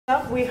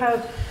We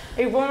have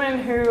a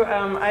woman who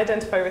I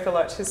identify with a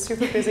lot. She's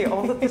super busy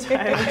all of the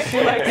time.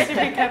 She likes to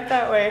be kept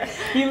that way.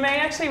 You may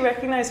actually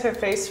recognize her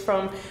face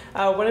from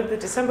one of the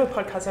December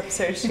podcast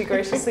episodes. She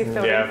graciously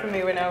filled in for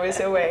me when I was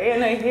away.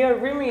 And I hear a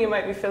rumor you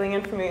might be filling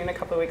in for me in a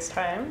couple of weeks'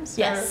 time.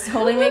 So. Yes,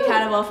 holding me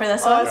accountable for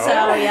this one. So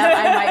yeah,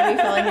 I might be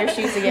filling your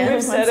shoes again.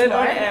 We've said it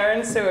on air,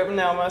 and so it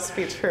now must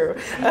be true.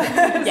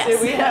 Yes, so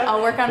we have,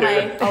 I'll work on my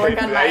accent too.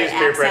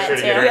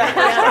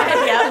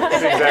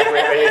 That's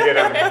exactly how you get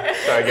them.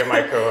 So I get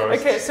my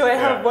co-host. Okay, so I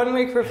have 1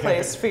 week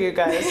replaced for you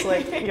guys.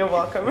 Like, you're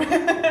welcome.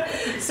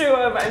 So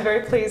I'm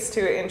very pleased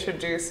to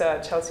introduce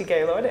Chelsea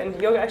Gaylord, and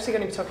you're actually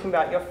going to be talking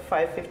about your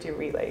 550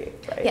 relay,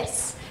 right?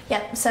 Yes.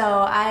 Yep. So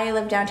I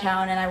live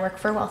downtown and I work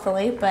for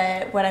Wealthily,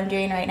 but what I'm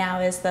doing right now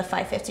is the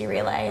 550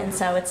 relay, and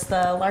so it's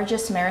the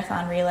largest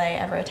marathon relay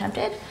ever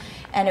attempted.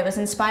 And it was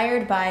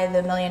inspired by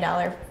the $1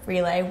 Million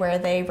Relay, where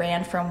they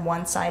ran from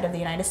one side of the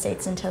United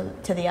States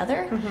to the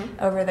other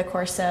over the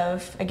course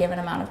of a given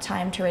amount of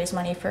time to raise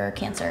money for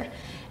cancer.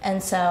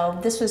 And so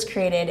this was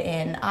created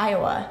in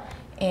Iowa.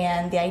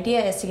 And the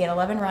idea is to get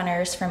 11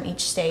 runners from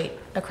each state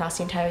across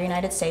the entire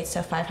United States,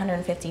 so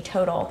 550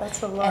 total.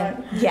 That's a lot.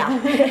 And, yeah,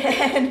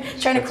 and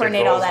trying to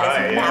coordinate all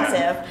that is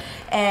massive.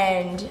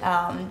 And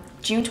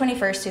June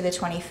 21st through the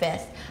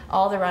 25th,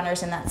 all the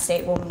runners in that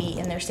state will meet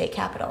in their state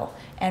capital.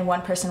 And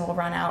one person will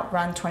run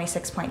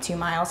 26.2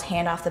 miles,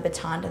 hand off the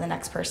baton to the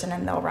next person,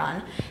 and they'll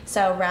run.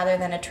 So rather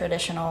than a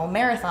traditional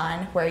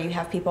marathon where you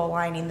have people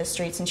lining the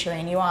streets and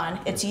cheering you on,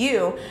 it's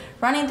you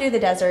running through the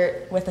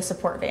desert with a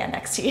support van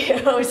next to you.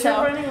 So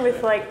you're running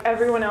with like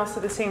everyone else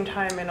at the same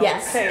time in all the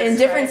states, in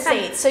different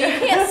states. So you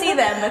can't see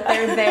them, but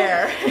they're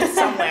there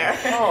somewhere.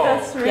 Oh,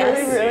 that's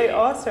really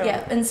awesome.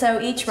 Yeah, and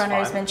so each runner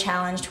has been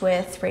challenged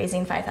with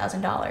raising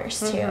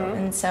 $5,000 too.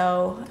 And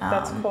so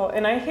that's cool.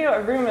 And I hear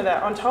a rumor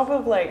that on top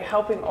of like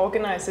helping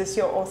organize this,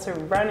 you're also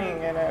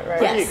running in it,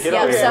 right? Yes. You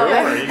get over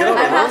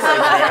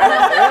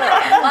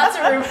Lots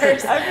of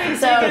rumors.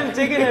 I've been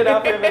digging it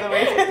up over the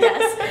weekend.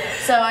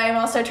 Yes. So I'm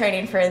also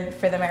training for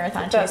the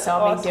marathon too. So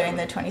I'll be doing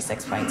the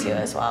 26.2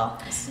 as well.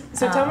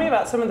 So tell me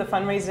about some of the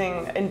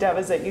fundraising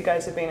endeavors that you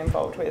guys have been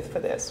involved with for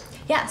this.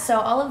 Yeah, so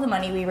all of the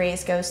money we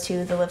raise goes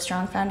to the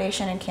Livestrong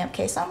Foundation in Camp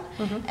Kasem.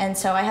 And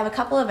so I have a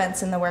couple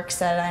events in the works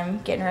that I'm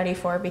getting ready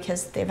for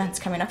because the event's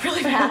coming up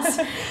really fast.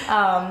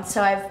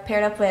 So I've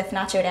paired up with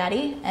Nacho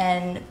Daddy,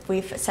 and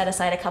we've set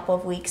aside a couple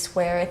of weeks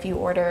where if you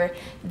order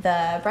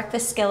the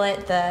breakfast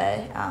skillet,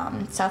 the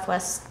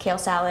Southwest kale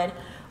salad,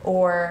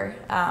 or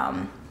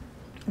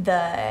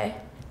the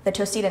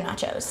Tostita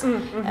nachos.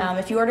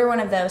 If you order one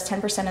of those,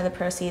 10% of the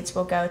proceeds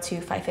will go to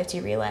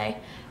 550 Relay.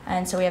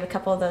 And so we have a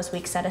couple of those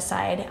weeks set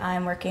aside.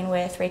 I'm working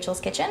with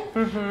Rachel's Kitchen,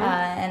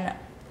 and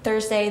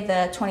Thursday,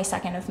 the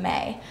 22nd of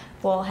May,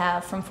 we'll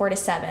have from 4 to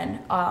 7,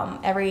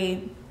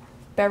 every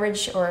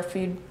beverage or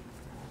food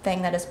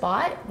thing that is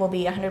bought will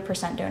be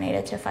 100%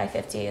 donated to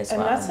 550 as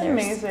well. And that's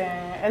amazing.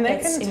 And they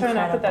can turn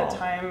up at that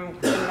time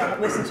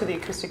and listen to the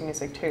acoustic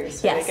music too.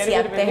 So yes,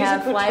 they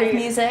have live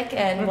music,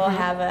 and we'll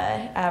have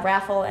a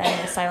raffle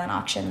and a silent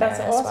auction there as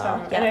well. That's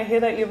awesome. And I hear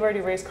that you've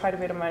already raised quite a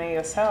bit of money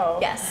yourself.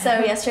 Yes, so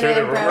yesterday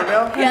Through the rumor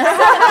mill? Yes.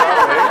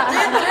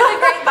 Through the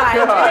grapevine.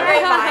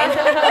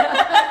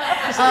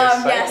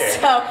 Yes,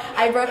 so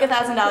I broke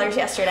 $1,000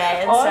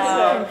 yesterday,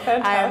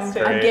 and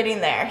so I'm getting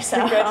there. So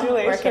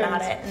I'm working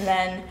on it, and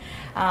then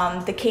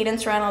the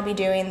cadence run I'll be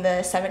doing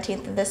the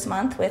 17th of this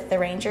month with the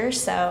Rangers,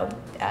 so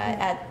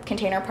at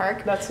Container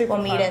Park. We'll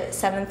meet at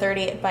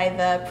 7:30 by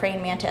the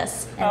Praying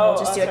Mantis, and we'll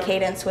just do a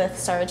cadence with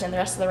Sarge and the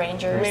rest of the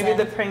Rangers. Maybe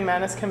the Praying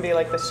Mantis can be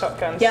like the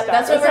shotgun Yep, stuff.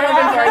 that's what we're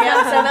hoping for.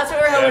 Yeah, so that's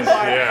what we're hoping for.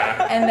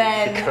 Yeah. And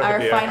then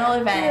our final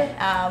event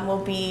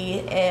will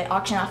be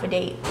auction off a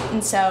date,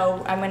 and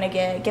so I'm going to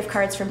get gift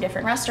cards from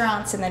different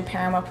restaurants and then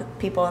pair them up with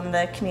people in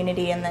the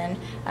community, and then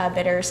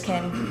bidders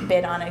can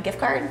bid on a gift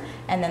card,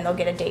 and then they'll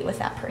get a date with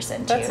that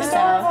person too. So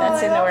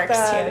that's in the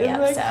works too.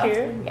 Isn't that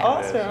cute? Yeah.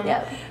 Awesome.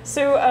 Yep.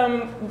 So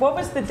what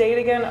was the date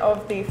again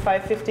of the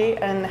 550,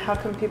 and how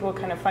can people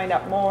kind of find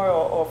out more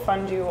or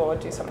fund you or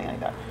do something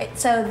like that?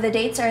 So the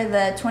dates are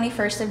the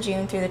 21st of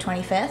June through the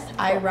 25th.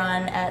 I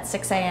run at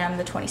 6 a.m.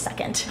 the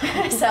 22nd.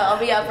 So I'll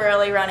be up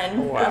early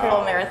running a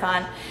full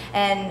marathon.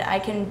 And I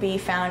can be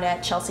found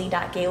at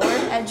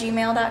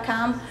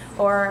chelsea.gaylord@gmail.com,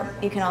 or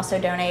you can also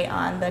donate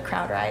on the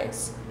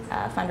CrowdRise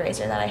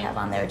fundraiser that I have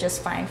on there.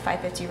 Just find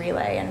 550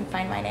 Relay and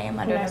find my name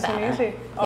under the banner. Nice and easy.